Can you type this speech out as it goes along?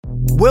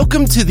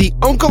Welcome to the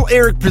Uncle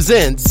Erich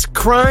Presents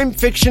Crime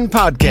Fiction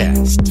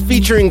Podcast,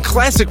 featuring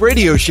classic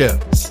radio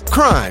shows,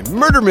 crime,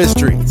 murder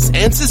mysteries,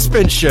 and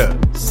suspense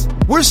shows.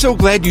 We're so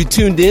glad you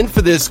tuned in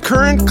for this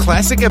current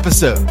classic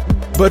episode.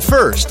 But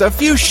first, a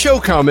few show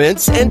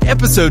comments and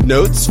episode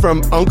notes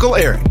from Uncle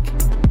Erich.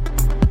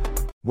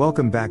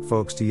 Welcome back,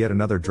 folks, to yet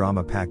another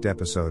drama-packed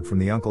episode from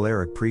the Uncle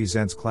Erich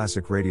Presents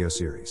Classic Radio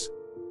Series.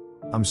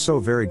 I'm so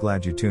very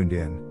glad you tuned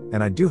in,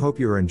 and I do hope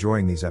you are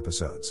enjoying these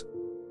episodes.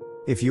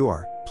 If you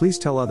are, please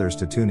tell others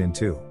to tune in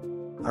too.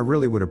 I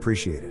really would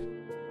appreciate it.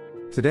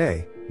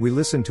 Today, we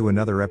listen to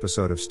another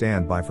episode of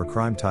Stand By for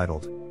Crime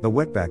titled, The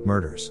Wetback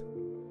Murders.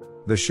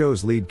 The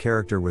show's lead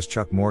character was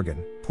Chuck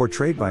Morgan,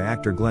 portrayed by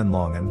actor Glenn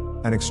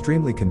Longan, an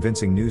extremely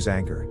convincing news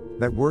anchor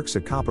that works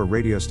at Copper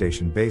radio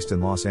station based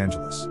in Los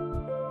Angeles.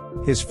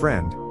 His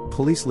friend,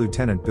 Police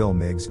Lieutenant Bill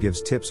Miggs,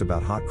 gives tips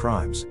about hot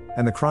crimes,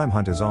 and the crime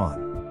hunt is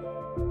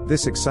on.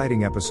 This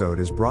exciting episode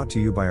is brought to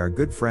you by our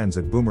good friends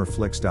at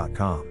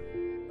boomerflix.com.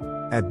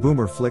 At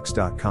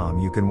boomerflix.com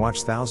you can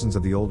watch thousands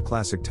of the old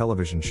classic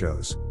television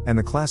shows, and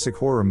the classic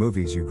horror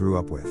movies you grew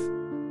up with.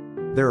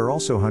 There are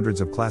also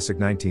hundreds of classic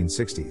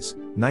 1960s,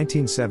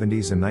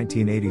 1970s and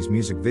 1980s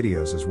music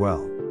videos as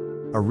well.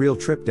 A real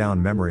trip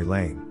down memory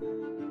lane.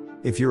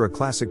 If you're a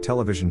classic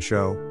television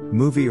show,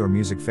 movie or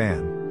music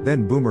fan,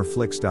 then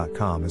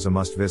boomerflix.com is a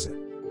must visit.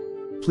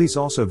 Please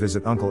also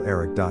visit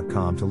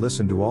uncleeric.com to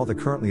listen to all the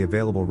currently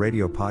available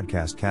radio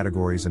podcast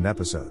categories and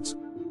episodes.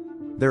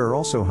 There are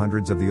also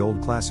hundreds of the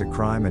old classic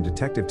crime and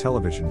detective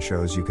television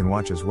shows you can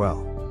watch as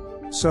well.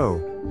 So,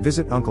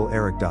 visit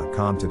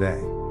uncleeric.com today.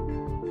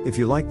 If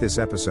you like this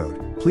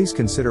episode, please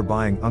consider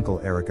buying Uncle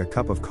Erich a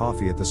cup of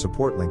coffee at the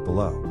support link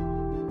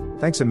below.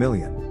 Thanks a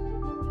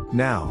million.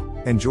 Now,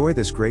 enjoy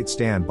this great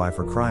Stand By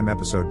for Crime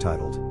episode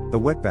titled, The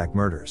Wetback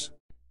Murders.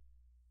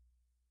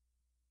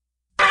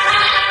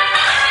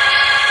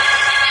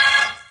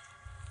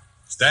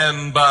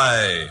 Stand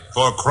by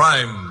for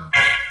crime.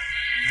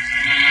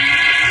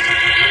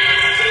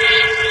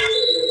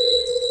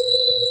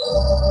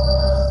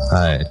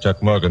 Hi,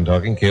 Chuck Morgan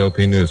talking, KOP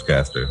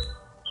newscaster.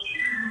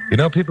 You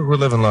know, people who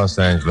live in Los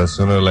Angeles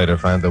sooner or later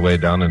find their way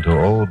down into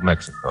old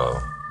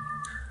Mexico.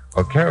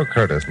 Well, Carol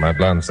Curtis, my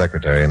blonde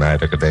secretary, and I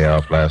took a day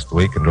off last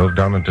week and drove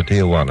down into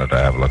Tijuana to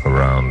have a look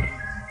around.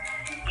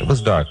 It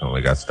was dark when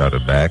we got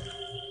started back.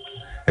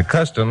 At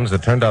Customs,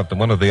 it turned out that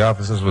one of the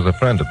officers was a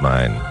friend of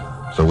mine,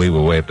 so we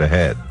were waved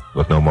ahead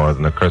with no more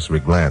than a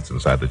cursory glance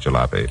inside the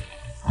jalopy.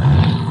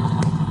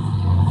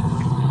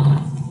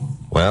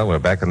 Well, we're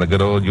back in the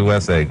good old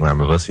USA,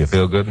 Glamorous. You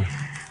feel good?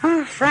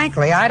 Oh,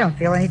 frankly, I don't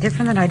feel any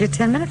different than I did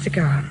 10 minutes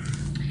ago.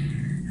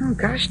 Oh,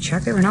 gosh,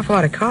 Chuck, there were an awful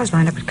lot of cars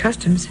lined up at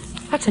Customs.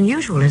 That's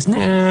unusual, isn't it?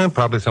 Yeah,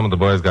 probably some of the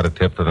boys got a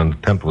tip that an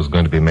attempt was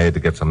going to be made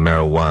to get some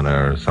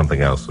marijuana or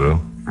something else through.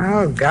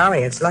 Oh,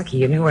 golly, it's lucky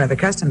you knew one of the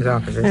Customs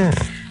officers. Yeah.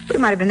 We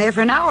might have been there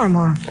for an hour or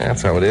more.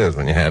 That's how it is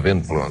when you have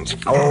influence.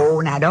 Oh,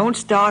 now don't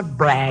start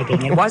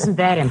bragging. It wasn't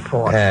that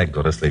important.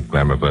 Go to sleep,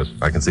 Glamour, but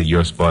I can see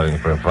you're spoiling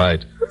for a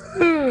fight.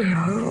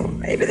 Oh,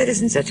 maybe that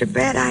isn't such a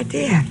bad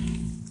idea.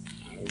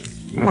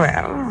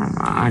 Well,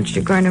 aren't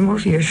you going to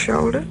move your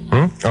shoulder?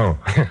 Oh,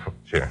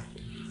 sure.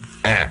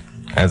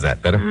 How's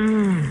that, better?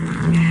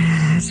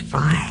 That's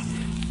fine.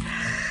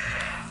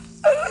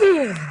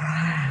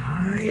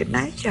 Oh, good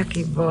night,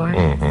 Chucky boy.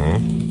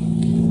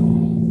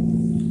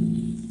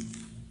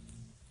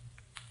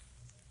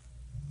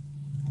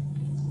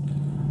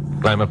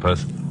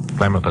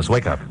 Glamour-puss,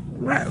 wake up.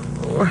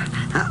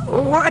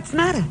 What's the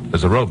matter?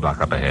 There's a roadblock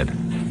up ahead.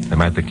 They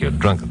might think you're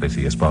drunk if they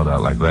see you sprawled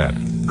out like that.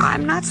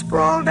 I'm not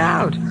sprawled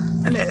out.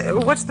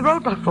 What's the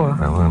roadblock for?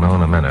 Well, we'll know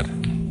in a minute.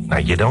 Now,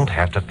 you don't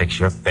have to fix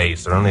your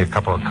face. There are only a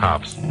couple of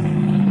cops.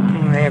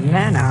 They're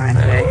men, aren't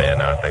they?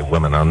 Men, aren't they?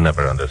 Women, I'll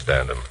never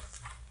understand them.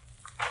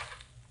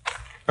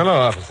 Hello,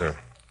 officer.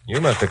 You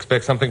must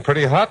expect something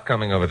pretty hot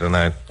coming over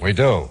tonight. We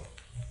do.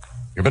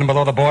 You been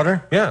below the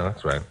border? Yeah,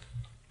 that's right.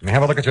 Let me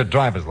have a look at your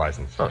driver's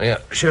license. Oh, yeah,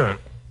 sure.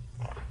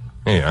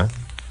 Here you are.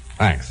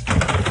 Thanks.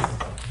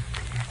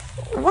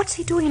 What's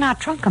he doing in our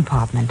trunk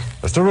compartment?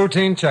 Just a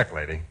routine check,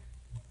 lady.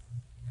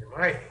 Hey,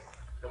 Mike,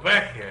 come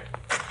back here.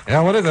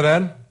 Yeah, what is it,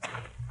 Ed?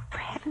 For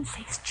heaven's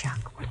sakes, Chuck,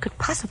 what could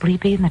possibly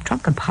be in the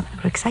trunk compartment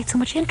that would excite so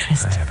much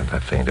interest? I haven't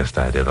the faintest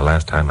idea. The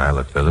last time I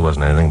looked there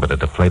wasn't anything but a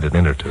deflated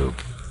inner tube.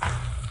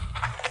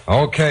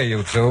 Okay,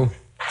 you two.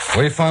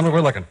 We found what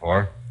we're looking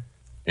for.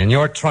 In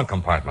your trunk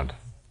compartment.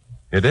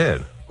 You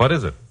did? What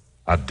is it?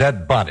 A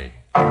dead body.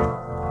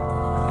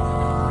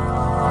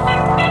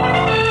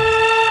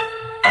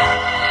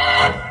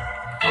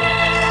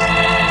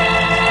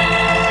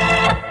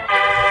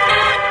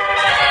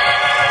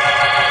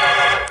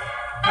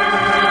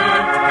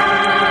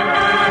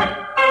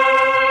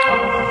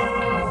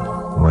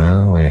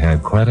 Well, we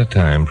had quite a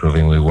time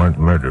proving we weren't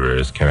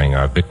murderers carrying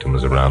our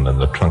victims around in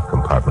the trunk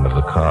compartment of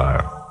the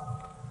car.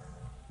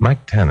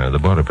 Mike Tanner, the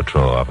Border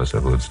Patrol officer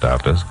who had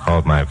stopped us,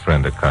 called my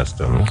friend at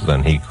Customs.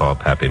 Then he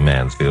called Pappy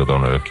Mansfield,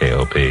 owner of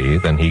KOP.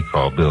 Then he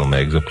called Bill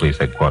Miggs of police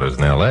headquarters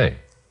in L.A.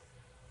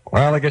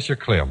 Well, I guess you're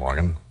clear,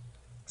 Morgan.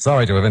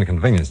 Sorry to have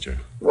inconvenienced you.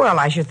 Well,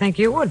 I should think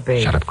you would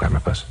be. Shut up,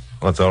 Grandmapuss.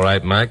 Well, it's all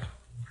right, Mike.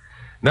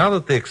 Now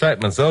that the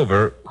excitement's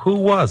over, who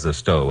was the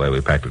stowaway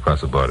we packed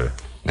across the border?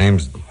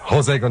 Name's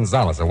Jose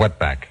Gonzalez, a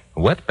wetback.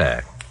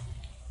 Wetback?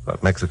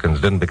 But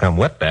Mexicans didn't become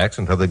wetbacks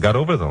until they got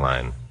over the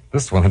line.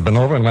 This one had been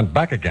over and went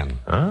back again.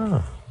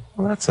 Oh.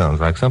 Well, that sounds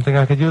like something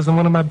I could use in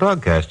one of my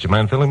broadcasts. Do you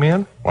mind filling me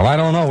in? Well, I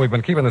don't know. We've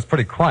been keeping this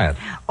pretty quiet.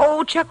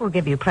 Oh, Chuck will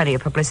give you plenty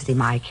of publicity,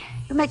 Mike.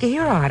 He'll make a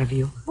hero out of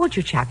you. Won't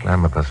you, Chuck?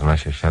 Grandmapuss,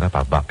 unless you shut up,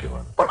 I'll bop you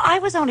one. Well, I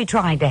was only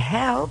trying to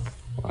help.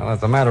 Well,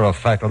 as a matter of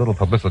fact, a little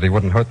publicity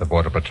wouldn't hurt the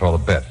Border Patrol a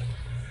bit.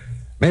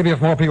 Maybe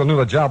if more people knew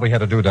the job we had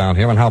to do down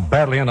here and how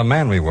badly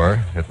undermanned we were,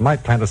 it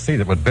might plant a seed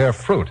that would bear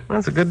fruit.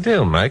 That's a good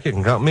deal, Mike. You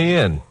can count me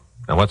in.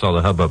 Now, what's all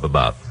the hubbub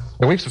about?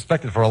 Well, we've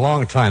suspected for a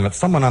long time that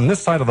someone on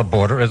this side of the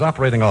border is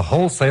operating a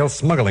wholesale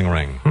smuggling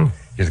ring.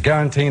 He's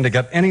guaranteeing to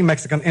get any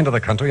Mexican into the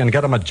country and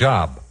get him a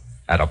job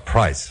at a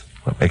price.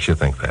 What makes you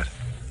think that?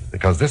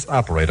 Because this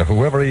operator,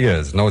 whoever he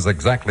is, knows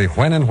exactly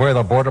when and where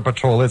the Border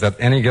Patrol is at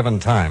any given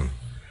time.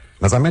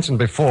 As I mentioned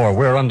before,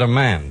 we're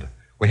undermanned.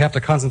 We have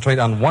to concentrate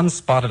on one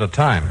spot at a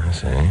time. I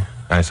see.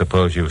 I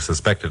suppose you've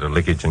suspected a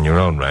leakage in your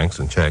own ranks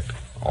and checked.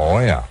 Oh,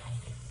 yeah.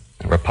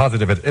 And we're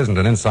positive it isn't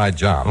an inside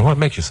job. Well, what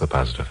makes you so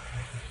positive?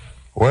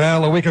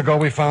 Well, a week ago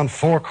we found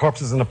 4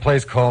 corpses in a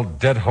place called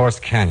Dead Horse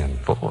Canyon.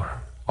 4?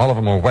 All of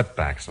them were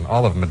wetbacks, and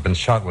all of them had been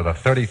shot with a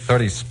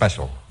 30-30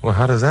 special. Well,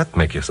 how does that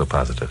make you so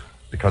positive?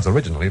 Because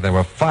originally there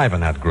were 5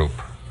 in that group.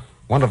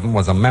 One of them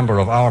was a member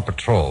of our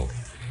patrol.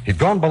 He'd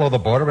gone below the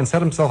border and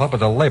set himself up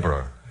as a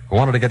laborer who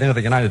wanted to get into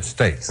the United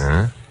States.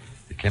 Huh?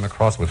 He came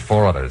across with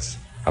 4 others.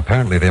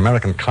 Apparently the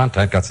American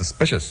contact got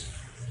suspicious.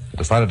 He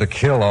decided to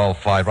kill all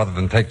 5 rather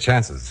than take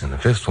chances. And the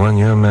 5th one,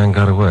 your man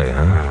got away,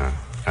 huh?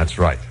 That's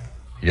right.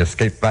 He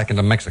escaped back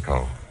into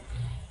Mexico.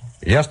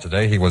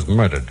 Yesterday, he was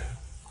murdered.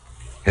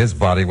 His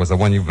body was the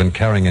one you've been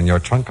carrying in your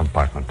trunk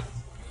compartment.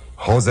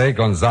 Jose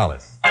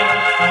Gonzalez.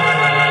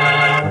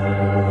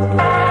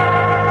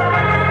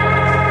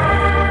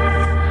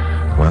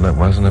 Well, it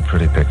wasn't a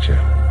pretty picture.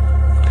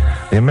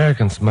 The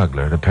American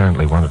smuggler had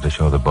apparently wanted to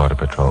show the Border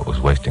Patrol it was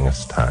wasting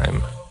its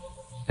time.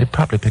 They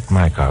probably picked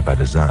my car by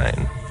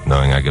design,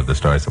 knowing I give the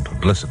story some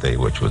publicity,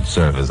 which would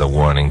serve as a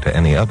warning to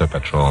any other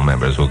patrol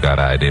members who got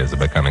ideas of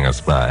becoming a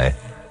spy.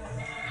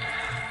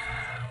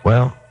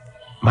 Well,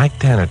 Mike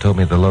Tanner told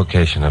me the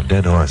location of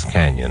Dead Horse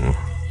Canyon,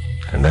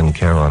 and then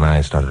Carol and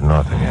I started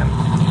north again.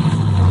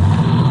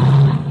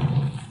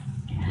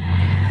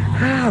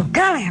 Oh,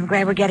 golly, I'm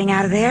glad we're getting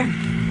out of there.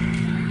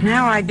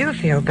 Now I do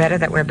feel better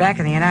that we're back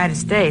in the United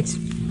States.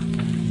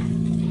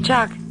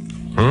 Chuck.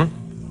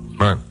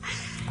 What?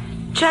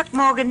 Chuck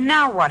Morgan,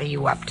 now what are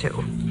you up to?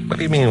 What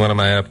do you mean, what am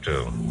I up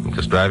to? I'm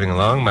just driving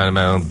along, minding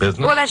my own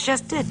business. Well, that's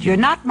just it. You're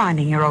not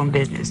minding your own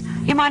business.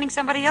 You're minding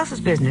somebody else's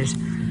business.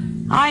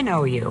 I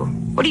know you.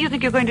 What do you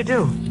think you're going to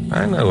do?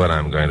 I know what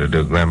I'm going to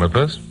do,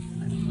 Grandmapuss.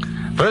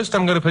 First,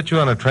 I'm going to put you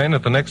on a train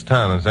at the next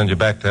town and send you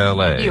back to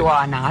L.A. You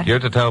are not. You're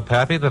to tell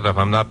Pappy that if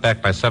I'm not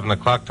back by 7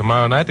 o'clock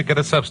tomorrow night, to get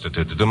a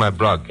substitute to do my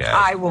broadcast.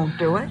 I won't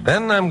do it.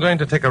 Then I'm going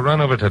to take a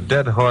run over to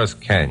Dead Horse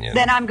Canyon.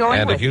 Then I'm going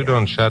and with if you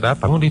don't shut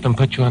up, I won't even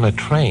put you on a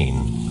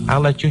train.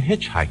 I'll let you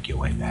hitchhike your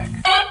way back.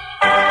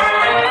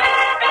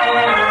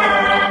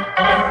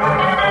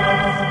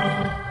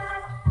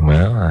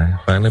 Well, I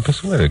finally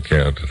persuaded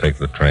Carol to take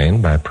the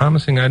train by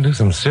promising I'd do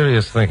some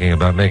serious thinking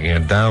about making a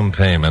down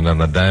payment on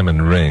the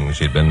diamond ring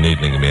she'd been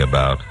needling me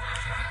about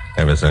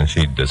ever since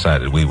she'd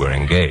decided we were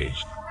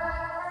engaged.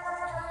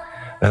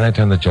 Then I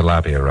turned the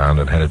jalopy around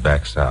and headed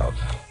back south.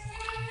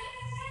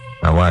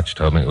 My watch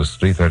told me it was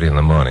 3:30 in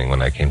the morning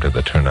when I came to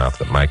the turnoff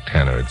that Mike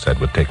Tanner had said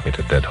would take me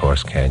to Dead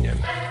Horse Canyon.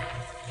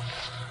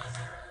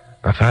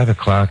 By 5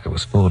 o'clock, it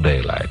was full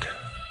daylight.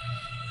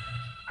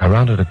 I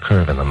rounded a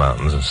curve in the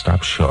mountains and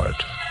stopped short.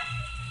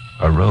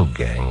 A road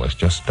gang was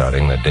just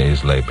starting their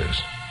day's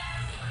labors.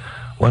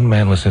 One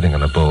man was sitting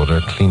on a boulder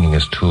cleaning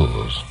his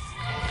tools.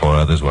 4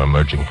 others were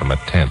emerging from a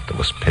tent that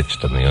was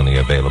pitched in the only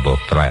available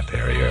flat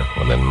area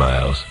within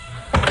miles.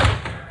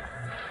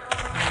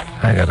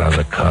 I got out of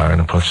the car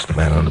and approached the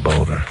man on the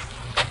boulder.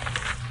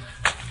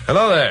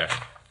 Hello there.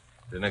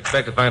 Didn't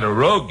expect to find a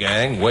road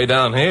gang way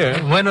down here.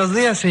 Buenos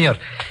dias, senor.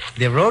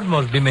 The road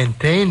must be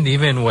maintained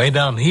even way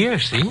down here,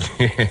 see?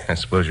 I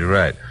suppose you're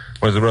right.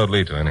 Where's the road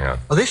lead to, anyhow?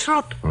 Oh, this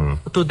road?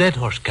 To Dead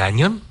Horse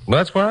Canyon? Well,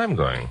 that's where I'm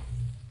going.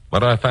 What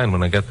do I find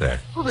when I get there?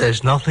 Oh,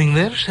 there's nothing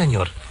there,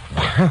 senor.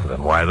 Well,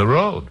 then why the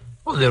road?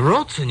 Oh, the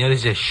road, senor,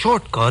 is a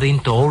shortcut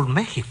into old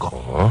Mexico.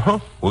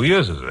 Oh, who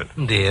uses it?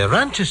 The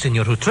ranchers,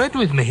 senor, who trade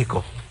with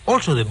Mexico.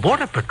 Also the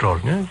Border Patrol.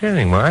 You're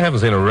kidding. Well, I haven't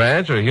seen a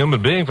ranch or a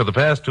human being for the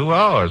past 2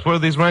 hours. Where are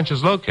these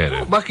ranches located?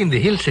 Oh, back in the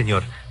hills,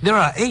 senor. There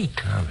are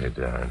 8. I'll be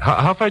darned.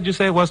 How far did you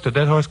say it was to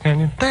Dead Horse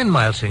Canyon? 10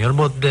 miles, senor,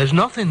 but there's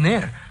nothing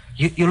there.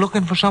 You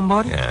looking for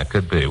somebody? Yeah, it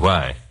could be.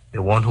 Why?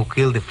 The one who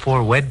killed the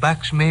 4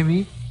 wetbacks,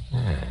 maybe?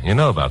 Yeah, you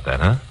know about that,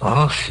 huh?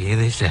 Oh, see,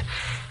 this is a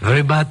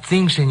very bad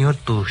thing, senor,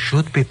 to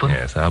shoot people.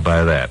 Yes, I'll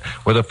buy that.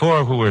 Were the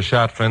 4 who were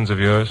shot friends of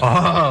yours?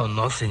 Oh,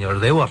 no, senor.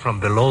 They were from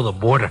below the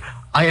border.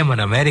 I am an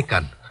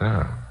American.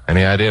 So,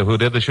 any idea who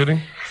did the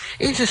shooting?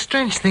 It's a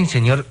strange thing,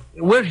 senor.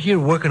 We're here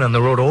working on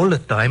the road all the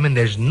time, and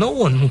there's no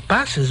one who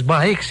passes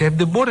by except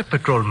the Border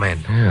Patrol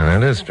men. Yeah,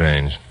 that is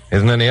strange.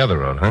 Isn't any other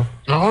road, huh?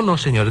 Oh, no,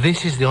 senor.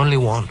 This is the only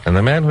one. And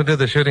the man who did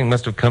the shooting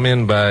must have come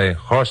in by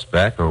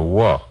horseback or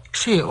walk.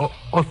 See, or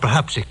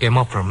perhaps he came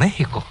up from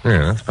Mexico.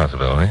 Yeah, that's a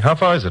possibility. How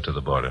far is it to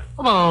the border?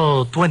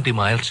 About 20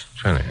 miles.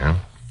 20, huh?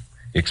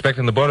 You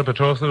expecting the Border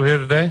Patrol through here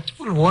today?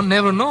 Well, one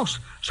never knows.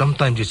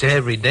 Sometimes it's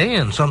every day,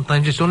 and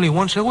sometimes it's only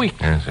once a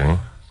week. I see. All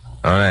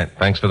right,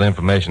 thanks for the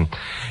information.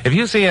 If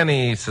you see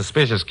any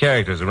suspicious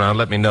characters around,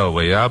 let me know,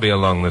 will you? I'll be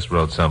along this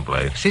road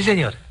someplace. Si,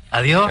 senor.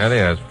 Adios.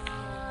 Adios.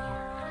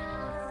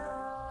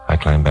 I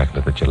climbed back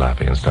to the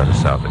jalopy and started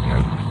south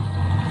again.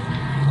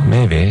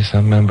 Maybe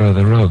some member of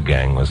the road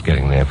gang was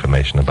getting the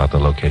information about the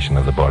location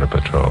of the Border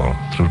Patrol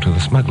through to the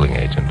smuggling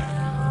agent.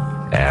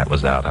 It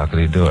was out. How could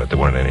he do it? There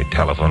weren't any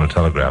telephone or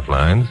telegraph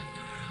lines.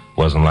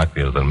 Wasn't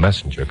likely that a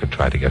messenger could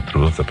try to get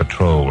through if the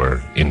patrol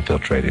were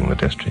infiltrating the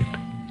district.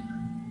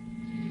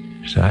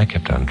 So I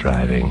kept on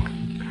driving,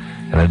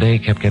 and the day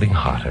kept getting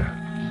hotter,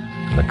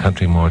 and the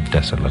country more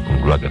desolate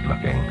and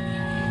rugged-looking.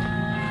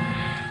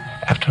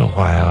 After a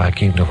while, I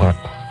came to what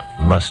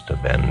must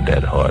have been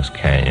Dead Horse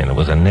Canyon. It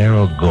was a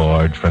narrow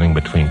gorge running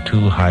between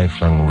two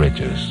high-flung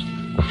ridges.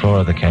 The floor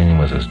of the canyon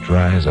was as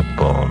dry as a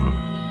bone.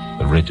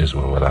 The ridges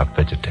were without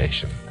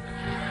vegetation.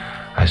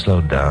 I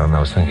slowed down. I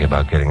was thinking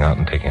about getting out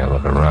and taking a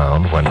look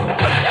around when...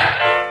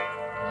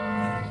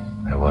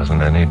 There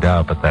wasn't any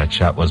doubt but that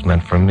shot was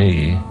meant for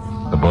me.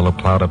 The bullet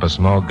plowed up a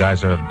small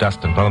geyser of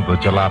dust in front of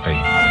the jalopy.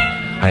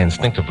 I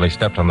instinctively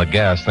stepped on the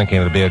gas, thinking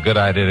it would be a good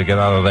idea to get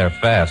out of there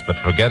fast, but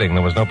forgetting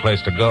there was no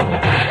place to go.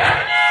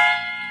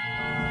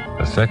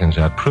 The second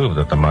shot proved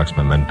that the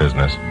marksman meant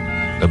business.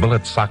 The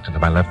bullet socked into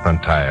my left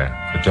front tire.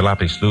 The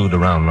jalopy slewed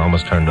around and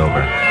almost turned over.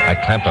 I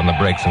clamped on the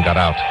brakes and got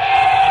out.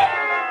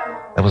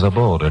 There was a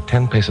boulder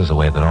 10 paces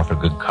away that offered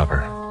good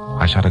cover.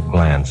 I shot a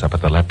glance up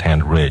at the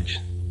left-hand ridge.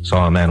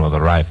 Saw a man with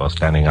a rifle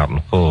standing out in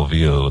full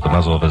view, the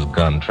muzzle of his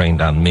gun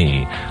trained on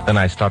me. Then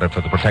I started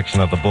for the protection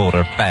of the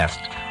boulder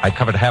fast. I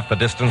covered half the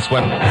distance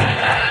when...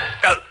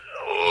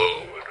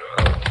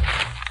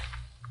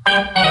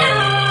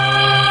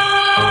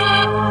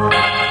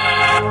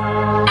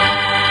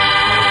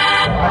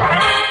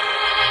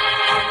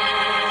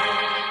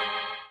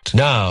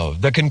 Now,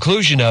 the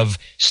conclusion of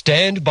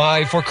Stand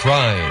By for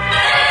Crime.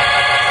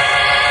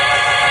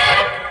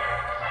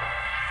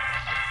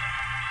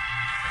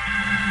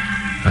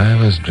 I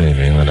was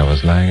dreaming that I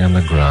was lying on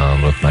the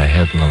ground with my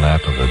head in the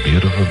lap of a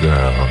beautiful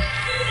girl.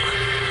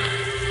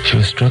 She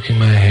was stroking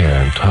my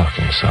hair and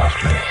talking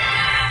softly.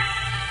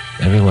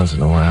 Every once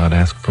in a while I'd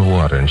ask for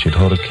water and she'd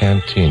hold a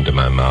canteen to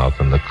my mouth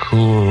and the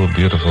cool,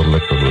 beautiful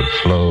liquid would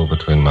flow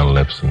between my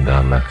lips and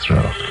down my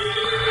throat.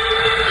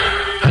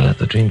 I let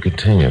the dream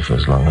continue for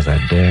as long as I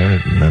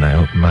dared, and then I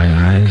opened my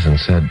eyes and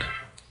said,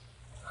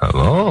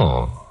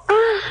 "Hello."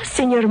 Ah,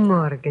 Senor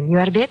Morgan, you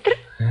are better?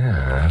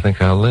 Yeah, I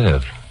think I'll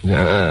live.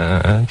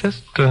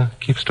 Just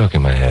keep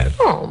stroking my head.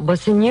 Oh, but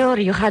senor,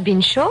 you have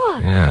been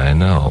shot. Yeah, I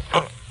know.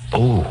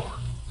 Oh,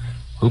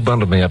 who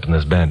bundled me up in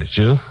this bandage?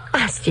 You?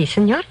 Ah, si,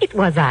 senor, it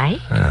was I.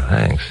 Ah,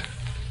 thanks.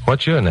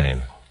 What's your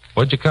name?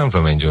 Where'd you come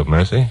from, Angel of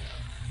Mercy?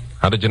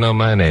 How did you know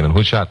my name and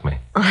who shot me?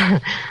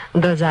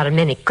 Those are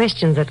many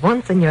questions at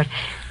once, senor.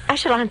 I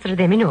shall answer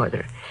them in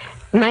order.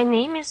 My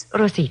name is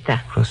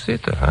Rosita.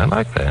 Rosita, I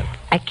like that.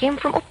 I came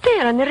from up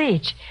there on the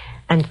ridge.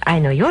 And I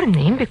know your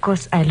name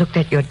because I looked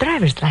at your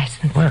driver's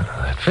license. Well,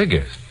 that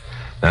figures.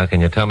 Now, can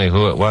you tell me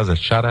who it was that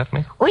shot at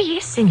me? Oh,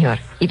 yes, senor.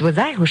 It was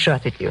I who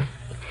shot at you.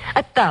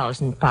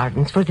 1,000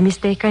 pardons for the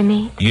mistake I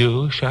made.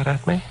 You shot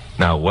at me?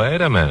 Now,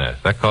 wait a minute.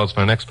 That calls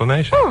for an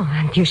explanation. Oh,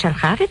 and you shall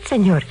have it,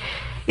 senor.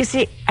 You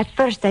see, at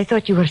first I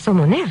thought you were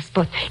someone else,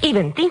 but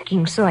even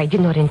thinking so, I did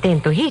not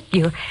intend to hit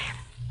you.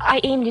 I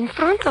aimed in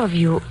front of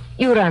you.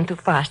 You ran too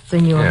fast,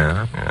 senor.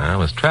 Yeah, I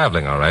was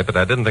traveling all right, but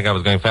I didn't think I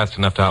was going fast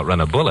enough to outrun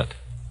a bullet.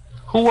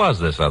 Who was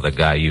this other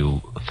guy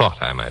you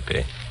thought I might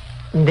be?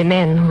 The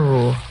man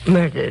who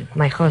murdered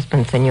my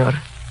husband, senor.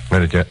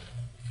 Murdered you?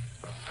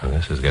 Well,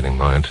 this is getting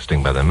more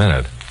interesting by the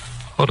minute.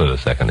 Hold it a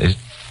second.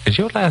 Is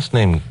your last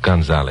name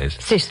Gonzalez?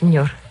 Si,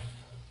 senor.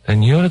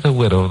 Then you're the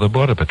widow of the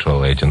Border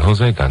Patrol agent,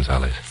 Jose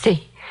Gonzalez.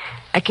 Si.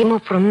 I came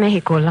up from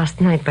Mexico last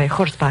night by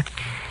horseback.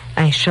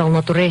 I shall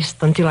not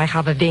rest until I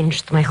have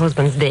avenged my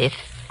husband's death.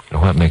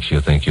 And what makes you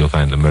think you'll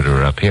find the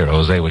murderer up here?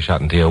 Jose was shot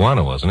in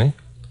Tijuana, wasn't he?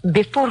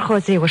 Before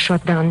Jose was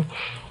shot down,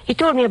 he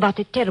told me about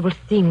a terrible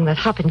thing that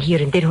happened here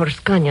in Dead Horse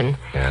Canyon.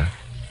 Yeah?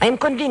 I am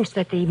convinced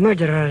that the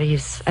murderer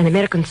is an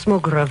American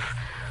smuggler of,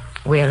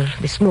 well,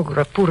 the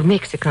smuggler of poor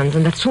Mexicans,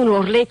 and that sooner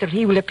or later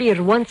he will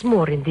appear once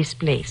more in this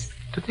place.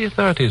 Do the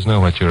authorities know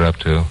what you're up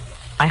to?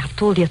 I have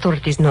told the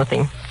authorities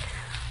nothing.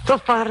 So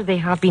far, they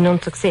have been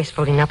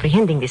unsuccessful in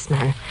apprehending this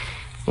man.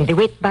 And the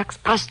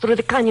Wetbacks pass through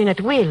the canyon at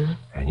will.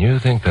 And you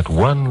think that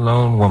one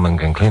lone woman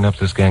can clean up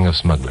this gang of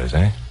smugglers,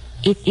 eh?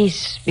 It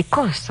is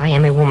because I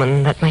am a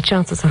woman that my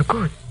chances are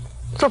good.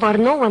 So far,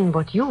 no one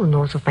but you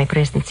knows of my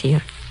presence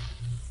here.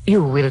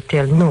 You will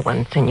tell no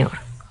one, senor.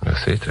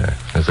 Rosita,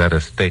 is that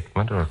a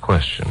statement or a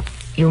question?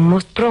 You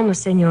must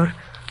promise, senor,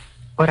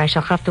 or I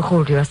shall have to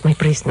hold you as my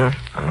prisoner.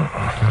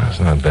 That's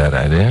not a bad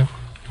idea.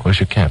 Where's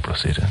your camp,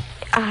 Rosita?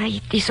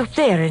 It is up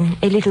there in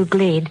a little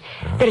glade.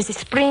 There is a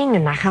spring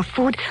and I have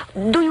food.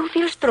 Do you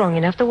feel strong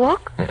enough to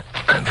walk?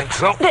 I think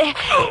so.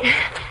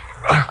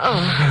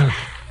 Oh.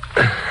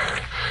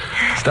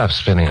 Stop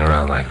spinning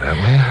around like that,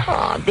 will you?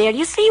 Oh, there,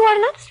 you see, you are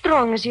not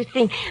strong as you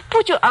think.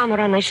 Put your arm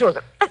around my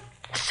shoulder.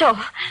 So.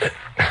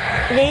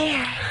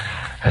 There.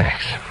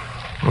 Thanks.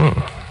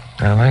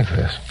 I like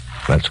this.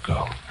 Let's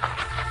go.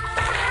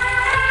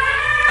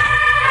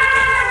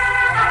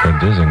 The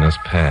dizziness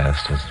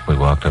passed as we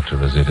walked up to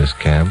Rosita's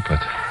camp, but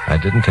I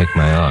didn't take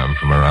my arm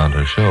from around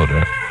her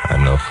shoulder.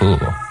 I'm no fool.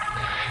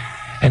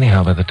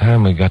 Anyhow, by the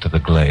time we got to the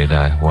glade,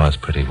 I was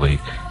pretty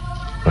weak.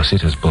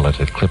 Rosita's bullet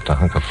had clipped a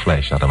hunk of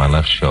flesh out of my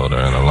left shoulder,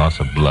 and a loss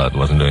of blood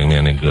wasn't doing me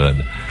any good.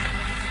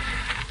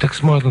 It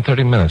took more than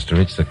 30 minutes to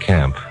reach the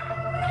camp,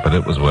 but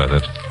it was worth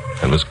it.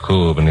 It was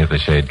cool beneath the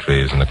shade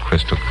trees, and a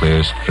crystal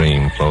clear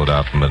stream flowed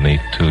out from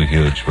beneath 2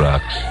 huge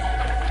rocks.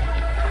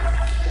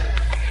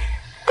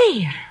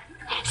 There.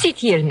 Sit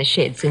here in the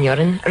shade, senor,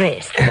 and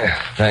rest.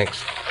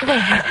 Thanks.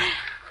 There.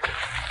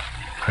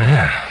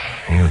 Yeah,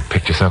 you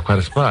picked yourself quite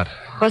a spot.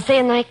 Jose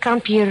and I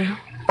camp here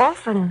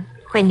often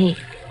when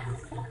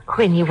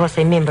he was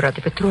a member of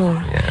the patrol.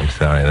 Yeah, I'm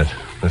sorry.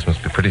 This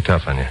must be pretty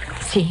tough on you.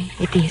 See,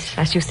 it is,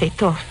 as you say,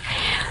 tough.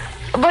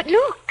 But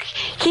look,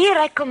 here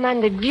I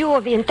command a view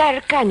of the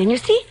entire canyon, you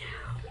see?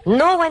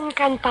 No one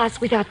can pass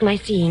without my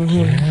seeing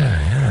him.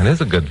 Yeah, it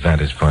is a good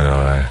vantage point,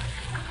 all right.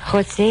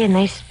 Jose and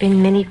I spent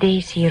many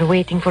days here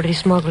waiting for the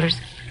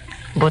smugglers,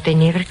 but they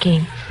never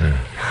came.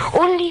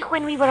 Only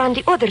when we were on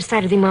the other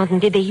side of the mountain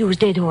did they use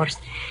Dead Horse.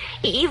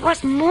 It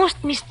was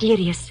most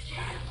mysterious.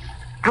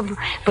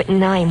 But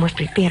now I must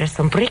prepare us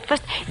some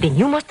breakfast, then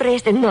you must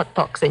rest and not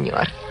talk,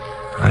 senor.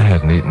 I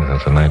hadn't eaten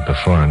since the night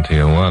before in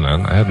Tijuana,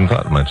 and I hadn't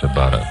thought much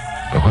about it.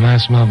 But when I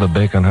smelled the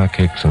bacon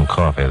hotcakes and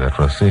coffee that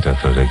Rosita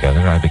threw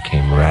together, I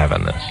became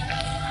ravenous.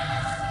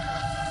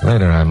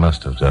 Later, I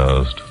must have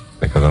dozed,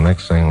 because the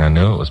next thing I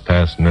knew, it was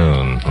past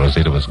noon.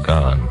 Rosita was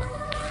gone.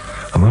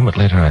 A moment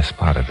later, I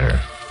spotted her.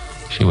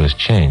 She was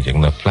changing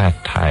the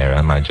flat tire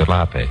on my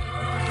jalopy.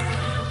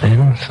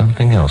 Then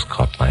something else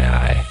caught my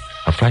eye.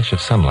 A flash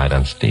of sunlight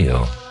on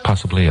steel,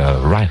 possibly a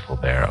rifle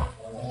barrel.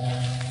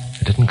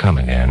 It didn't come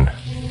again,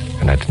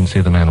 and I didn't see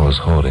the man who was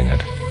holding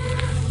it.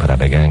 But I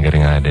began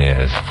getting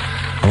ideas.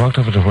 I walked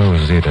over to where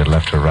Rosita had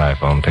left her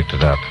rifle and picked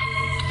it up.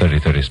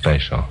 30-30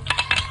 special.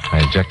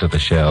 I ejected the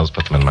shells,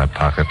 put them in my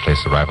pocket,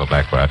 placed the rifle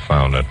back where I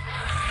found it.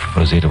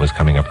 Rosita was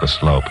coming up the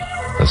slope,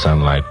 the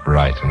sunlight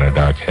bright in her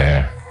dark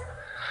hair.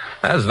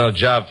 That's no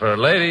job for a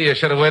lady. You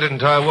should have waited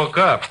until I woke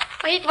up.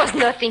 It was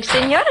nothing,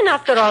 senor, and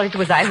after all, it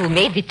was I who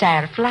made the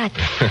tire flat.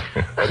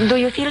 Do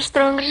you feel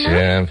stronger now?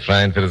 Yeah, I'm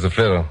fine, fit as a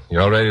fiddle. You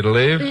all ready to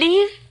leave?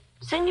 Leave,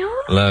 senor?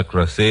 Look,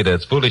 Rosita,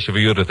 it's foolish of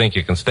you to think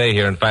you can stay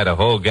here and fight a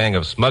whole gang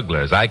of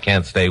smugglers. I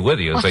can't stay with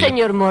you, so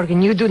Senor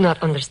Morgan, you do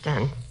not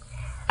understand.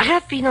 I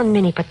have been on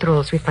many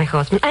patrols with my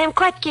husband. I am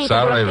quite capable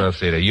Sorry,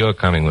 Rosita, you're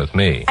coming with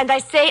me. And I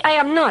say I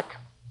am not.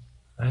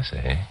 I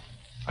see.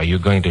 Are you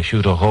going to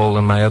shoot a hole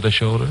in my other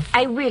shoulder?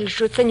 I will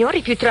shoot, senor,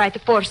 if you try to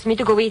force me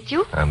to go with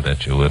you. I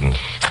bet you wouldn't.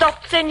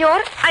 Stop,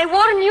 senor. I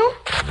warn you.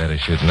 You better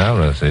shoot now,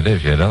 Rosita.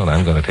 If you don't,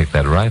 I'm going to take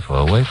that rifle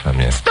away from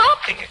you. Stop!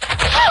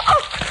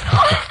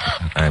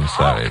 I'm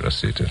sorry,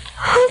 Rosita.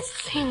 Oh,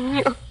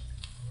 senor.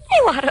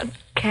 You are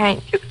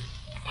unkind.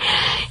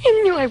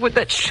 You knew I would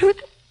not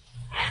shoot.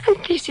 And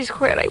this is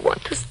where I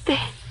want to stay.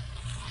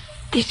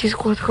 This is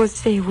what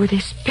Jose would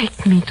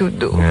expect me to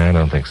do. Yeah, I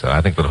don't think so.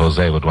 I think that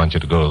Jose would want you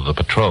to go to the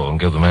patrol and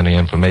give them any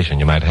information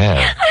you might have.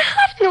 I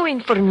have no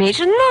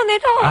information, none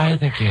at all. I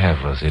think you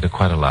have, Rosita,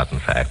 quite a lot, in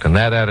fact. And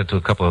that added to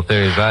a couple of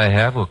theories I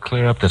have will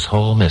clear up this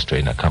whole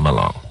mystery. Now, come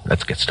along.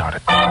 Let's get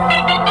started.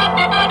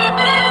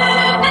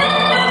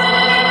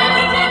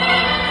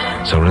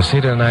 So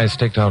Rosita and I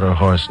staked out our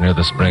horse near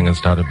the spring and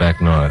started back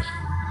north.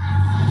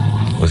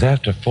 It was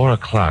after 4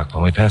 o'clock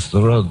when we passed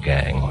the road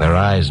gang. Their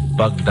eyes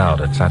bugged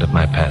out at sight of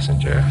my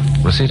passenger.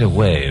 Rosita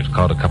waved,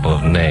 called a couple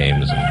of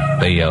names, and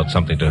they yelled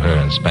something to her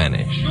in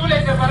Spanish.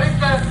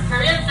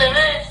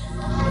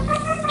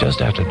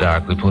 Just after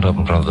dark, we pulled up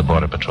in front of the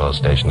Border Patrol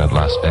station at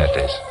Los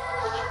Verdes.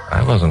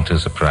 I wasn't too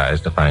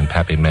surprised to find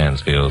Pappy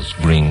Mansfield's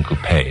green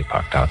coupe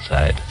parked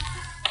outside.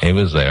 He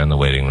was there in the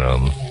waiting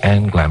room,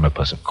 and Glamour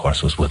Puss, of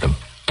course, was with him.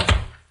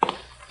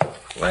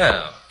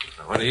 Well...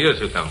 where do you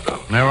two come from?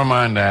 Never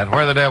mind that.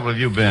 Where the devil have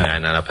you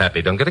been? No,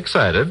 Pappy, don't get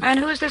excited. And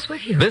who is this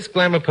with you? This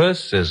Glamour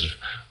Puss is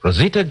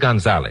Rosita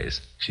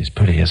Gonzalez. She's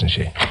pretty, isn't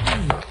she?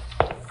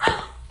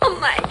 Oh,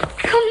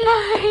 Mike.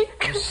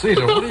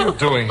 Rosita, what are you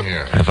doing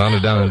here? I found her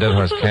down in Dead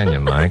Horse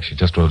Canyon, Mike. She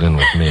just rode in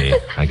with me.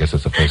 I guess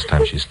it's the first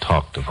time she's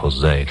talked of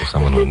Jose to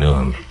someone who knew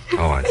him.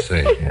 Oh, I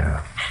see.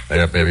 Yeah.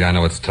 There, baby, I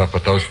know it's tough,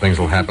 but those things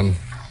will happen.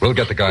 We'll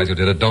get the guys who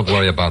did it. Don't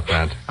worry about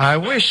that. I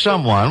wish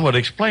someone would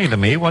explain to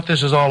me what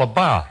this is all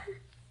about.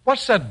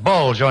 What's that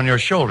bulge on your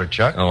shoulder,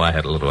 Chuck? Oh, I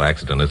had a little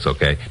accident. It's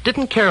okay.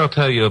 Didn't Carol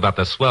tell you about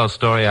the swell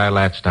story I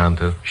latched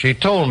onto? She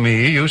told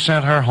me you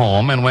sent her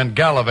home and went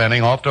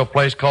gallivanting off to a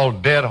place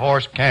called Dead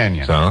Horse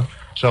Canyon. So?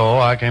 So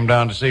I came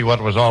down to see what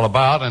it was all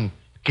about and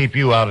keep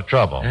you out of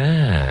trouble.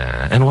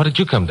 And what did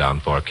you come down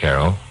for,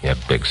 Carol? You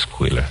big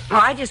squealer. Oh,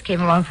 I just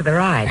came along for the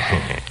ride.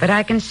 But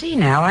I can see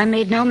now I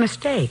made no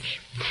mistake.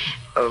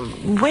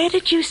 Where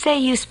did you say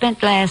you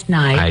spent last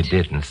night? I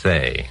didn't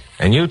say.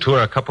 And you two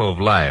are a couple of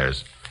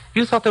liars.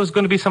 You thought there was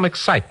going to be some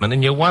excitement,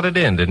 and you wanted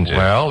in, didn't you?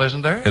 Well,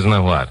 isn't there? Isn't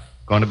there what?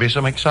 Going to be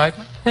some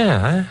excitement?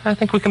 Yeah, I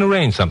think we can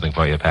arrange something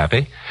for you,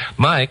 Pappy.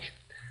 Mike,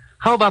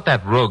 how about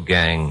that rogue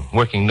gang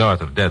working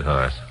north of Dead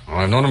Horse? Well,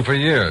 I've known them for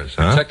years.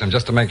 I checked them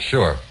just to make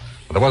sure.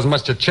 But there wasn't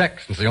much to check,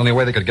 since the only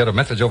way they could get a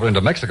message over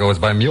into Mexico was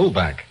by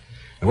muleback.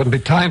 There wouldn't be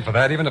time for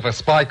that, even if a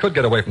spy could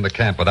get away from the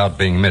camp without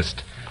being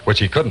missed, which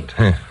he couldn't.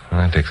 Well,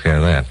 that takes care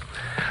of that.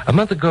 A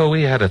month ago,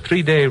 we had a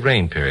 3-day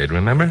rain period,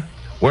 remember?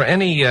 Were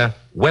any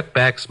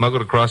wetbacks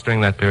smuggled across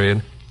during that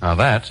period? Now,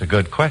 that's a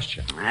good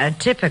question.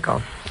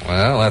 Typical.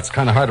 Well, that's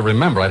kind of hard to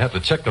remember. I'd have to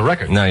check the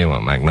record. No, you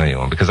won't, Mike. No, you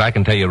won't. Because I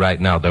can tell you right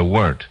now, there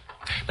weren't.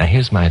 Now,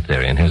 here's my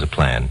theory, and here's a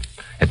plan.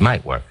 It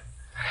might work.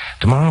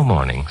 Tomorrow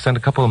morning, send a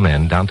couple of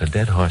men down to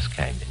Dead Horse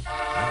Canyon.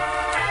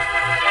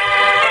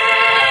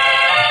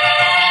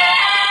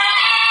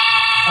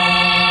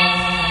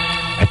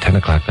 At 10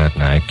 o'clock that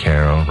night,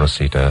 Carol,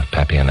 Rosita,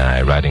 Pappy, and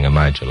I, riding a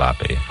my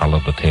jalopy,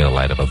 followed the tail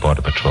light of a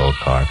Border Patrol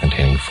car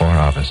containing 4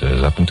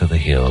 officers up into the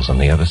hills on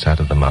the other side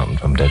of the mountain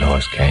from Dead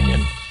Horse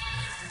Canyon.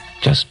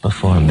 Just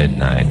before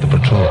midnight, the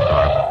patrol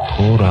car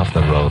pulled off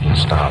the road and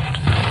stopped.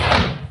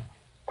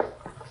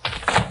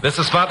 This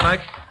the spot,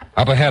 Mike?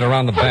 Up ahead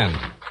around the bend.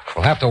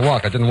 We'll have to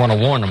walk. I didn't want to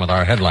warn them with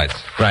our headlights.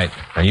 Right.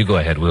 Now, you go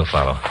ahead. We'll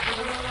follow.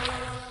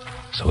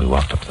 So we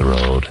walked up the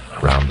road,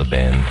 around the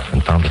bend,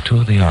 and found that 2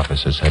 of the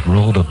officers had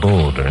rolled a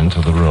boulder into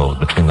the road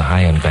between the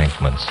high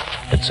embankments.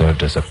 It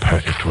served as a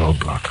perfect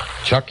roadblock.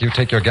 Chuck, you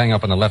take your gang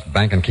up on the left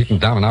bank and keep them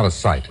down and out of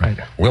sight. Right.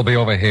 We'll be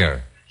over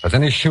here. If there's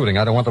any shooting,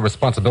 I don't want the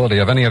responsibility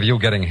of any of you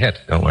getting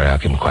hit. Don't worry. I'll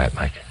keep them quiet,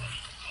 Mike.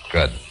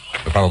 Good.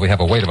 We'll probably have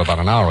a wait of about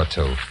an hour or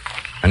 2.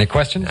 Any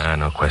questions?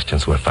 No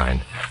questions. We're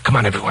fine. Come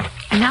on, everyone.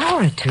 An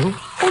hour or 2?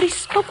 Holy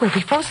smoke, we'll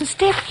be frozen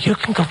stiff. You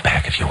can go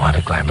back if you want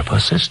to, Glamour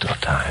Puss. There's still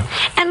time.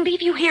 And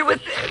leave you here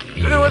with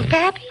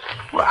Pappy?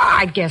 Well,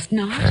 I guess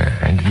not.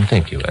 I didn't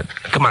think you would.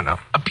 Come on now.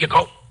 Up you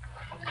go.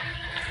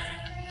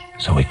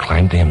 So we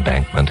climbed the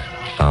embankment,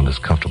 found as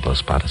comfortable a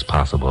spot as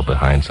possible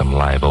behind some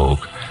live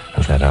oak,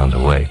 and sat down to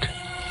wait.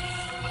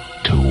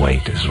 To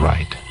wait is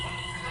right.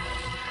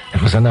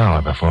 It was an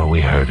hour before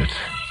we heard it.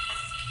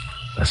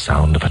 The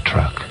sound of a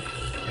truck.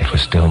 It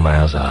was still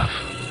miles off,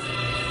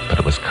 but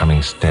it was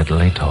coming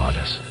steadily toward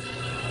us.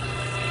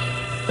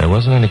 There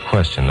wasn't any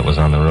question it was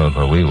on the road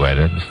where we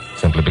waited,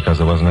 simply because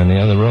there wasn't any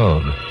other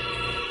road.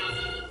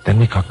 Then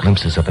we caught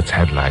glimpses of its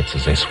headlights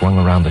as they swung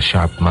around the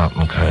sharp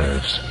mountain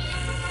curves.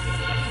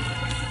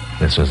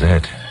 This was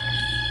it.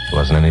 There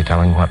wasn't any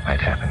telling what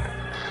might happen.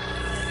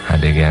 I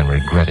began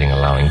regretting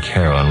allowing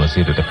Carol and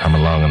Rosita to come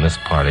along on this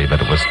party, but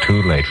it was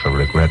too late for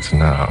regrets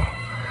now.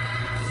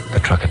 The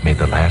truck had made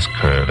the last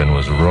curve and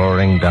was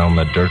roaring down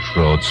the dirt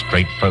road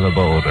straight for the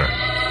boulder.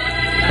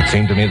 It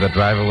seemed to me the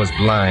driver was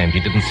blind.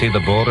 He didn't see the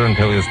boulder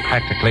until he was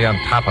practically on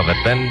top of it.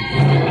 Then...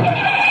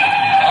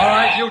 All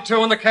right, you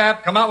 2 in the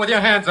cab. Come out with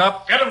your hands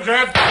up. Get him,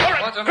 Jed. Come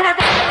on. Watch him. Come on.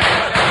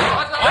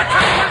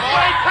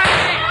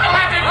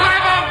 Pappy,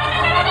 grab him.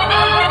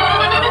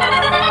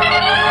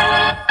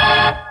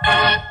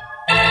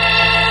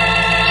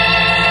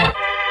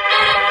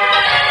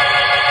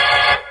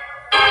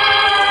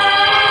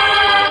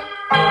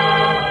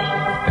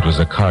 It was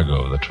a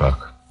cargo of the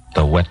truck,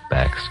 the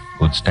wetbacks,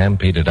 who'd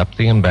stampeded up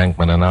the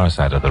embankment on our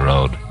side of the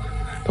road.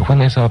 But when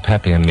they saw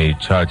Pappy and me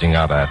charging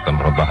out at them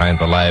from behind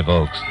the live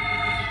oaks,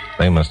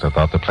 they must have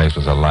thought the place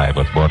was alive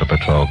with Border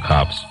Patrol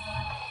cops.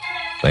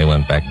 They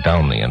went back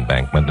down the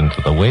embankment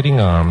into the waiting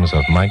arms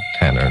of Mike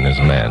Tanner and his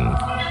men.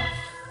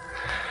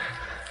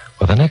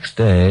 Well, the next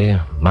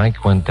day,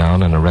 Mike went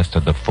down and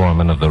arrested the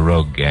foreman of the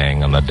rogue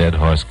gang on the Dead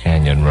Horse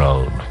Canyon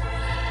Road.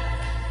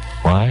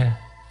 Why?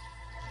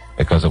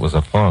 Because it was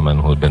a foreman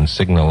who had been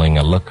signaling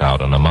a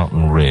lookout on a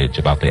mountain ridge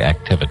about the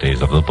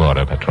activities of the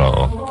Border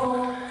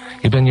Patrol.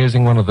 He'd been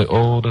using one of the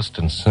oldest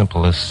and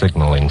simplest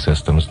signaling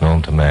systems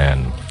known to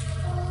man,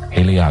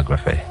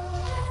 heliography,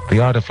 the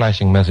art of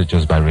flashing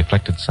messages by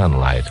reflected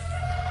sunlight.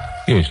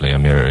 Usually a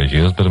mirror is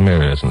used, but a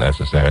mirror isn't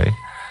necessary.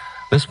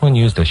 This one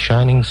used the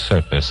shining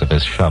surface of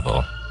his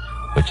shovel,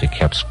 which he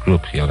kept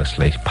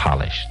scrupulously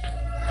polished.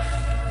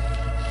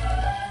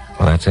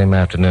 Well, that same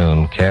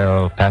afternoon,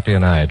 Carol, Pappy,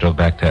 and I drove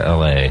back to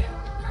L.A.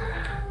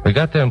 We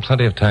got there in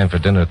plenty of time for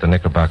dinner at the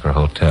Knickerbocker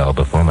Hotel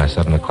before my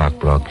 7 o'clock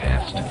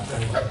broadcast.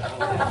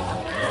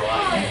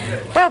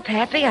 Well,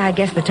 Pappy, I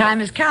guess the time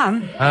has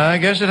come. I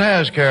guess it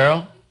has,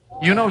 Carol.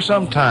 You know,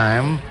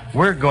 sometime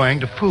we're going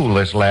to fool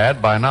this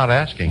lad by not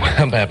asking.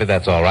 Well, Pappy,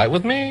 that's all right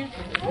with me.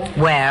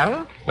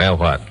 Well? Well,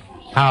 what?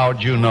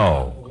 How'd you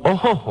know?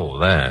 Oh,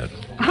 that.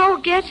 Oh,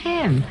 get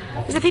him.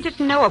 As if he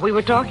didn't know what we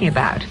were talking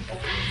about.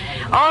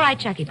 All right,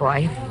 Chucky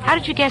boy. How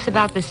did you guess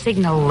about the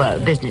signal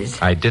business?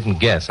 I didn't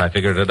guess. I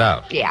figured it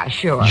out. Yeah,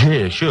 sure.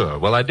 Yeah, sure.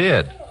 Well, I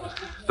did.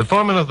 The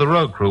foreman of the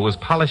road crew was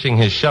polishing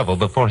his shovel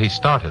before he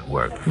started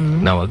work.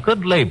 Mm-hmm. Now, a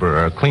good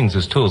laborer cleans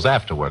his tools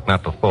after work,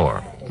 not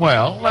before.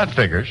 Well, that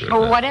figures.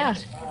 Oh, what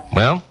else?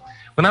 Well,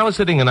 when I was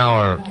sitting in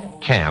our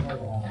camp,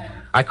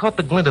 I caught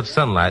the glint of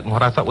sunlight in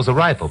what I thought was a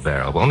rifle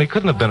barrel. Only it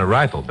couldn't have been a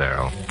rifle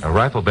barrel. A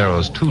rifle barrel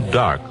is too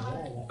dark.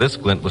 This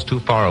glint was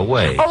too far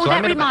away. Oh, so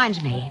that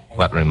reminds me.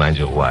 What reminds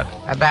you of what?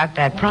 About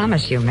that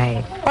promise you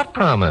made. What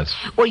promise?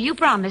 Well, you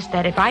promised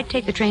that if I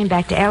take the train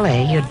back to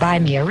L.A., you'd buy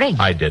me a ring.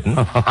 I didn't.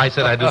 I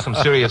said I'd do some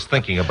serious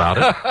thinking about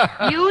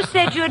it. You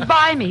said you'd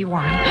buy me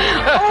one.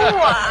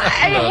 Oh, I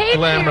hate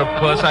Glamour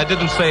puss, I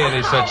didn't say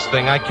any such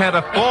thing. I can't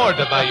afford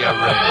to buy you a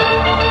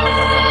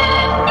ring.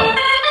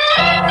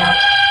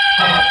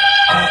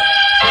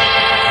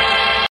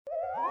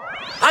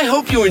 I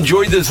hope you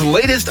enjoyed this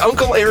latest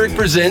Uncle Eric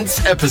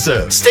Presents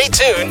episode. Stay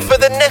tuned for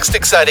the next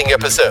exciting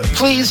episode.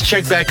 Please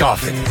check back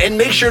often and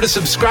make sure to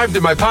subscribe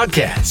to my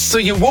podcast so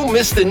you won't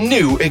miss the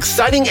new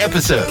exciting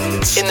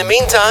episodes. In the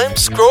meantime,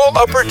 scroll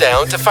up or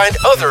down to find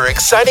other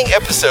exciting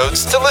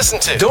episodes to listen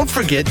to. Don't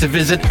forget to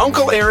visit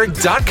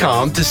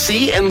UncleEric.com to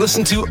see and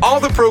listen to all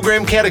the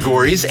program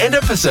categories and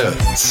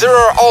episodes. There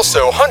are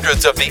also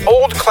hundreds of the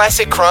old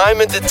classic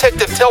crime and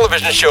detective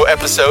television show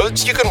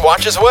episodes you can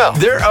watch as well.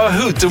 They're a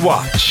hoot to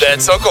watch.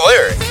 That's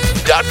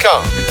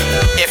UncleEric.com.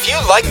 If you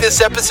like this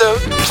episode,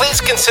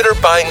 please consider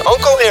buying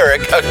Uncle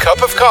Eric a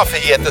cup of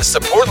coffee at the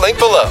support link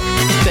below.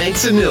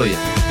 Thanks a million.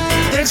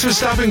 Thanks for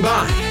stopping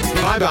by.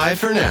 Bye-bye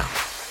for now.